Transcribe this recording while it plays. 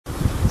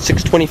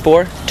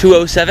624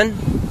 207,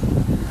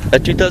 a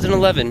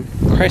 2011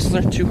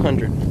 Chrysler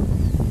 200.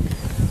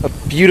 A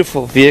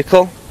beautiful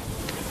vehicle,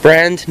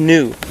 brand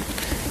new.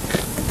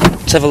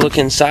 Let's have a look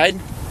inside.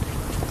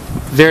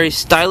 Very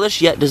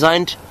stylish, yet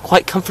designed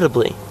quite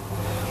comfortably.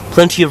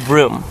 Plenty of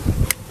room.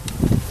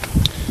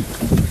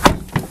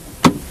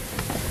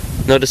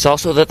 Notice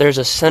also that there's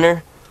a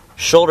center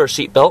shoulder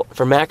seat belt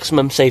for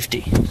maximum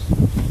safety.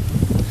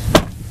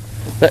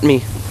 Let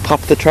me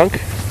pop the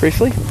trunk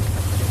briefly.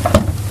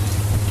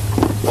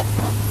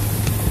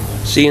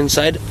 See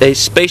inside, a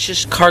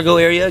spacious cargo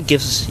area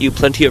gives you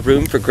plenty of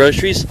room for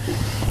groceries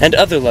and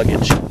other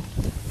luggage.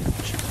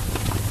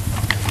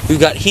 We've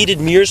got heated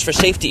mirrors for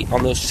safety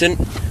on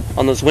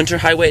those winter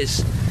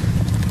highways.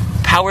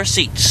 Power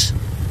seats.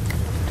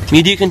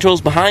 Media controls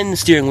behind the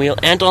steering wheel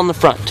and on the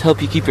front to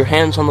help you keep your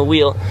hands on the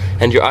wheel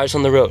and your eyes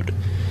on the road.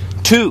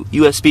 2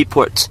 USB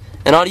ports,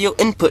 an audio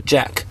input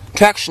jack,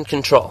 traction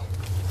control.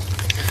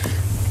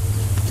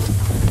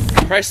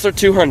 Chrysler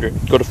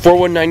 200. Go to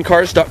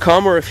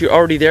 419cars.com, or if you're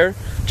already there,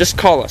 just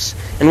call us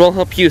and we'll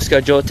help you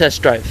schedule a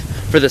test drive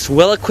for this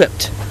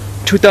well-equipped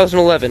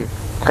 2011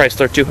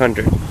 Chrysler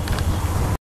 200.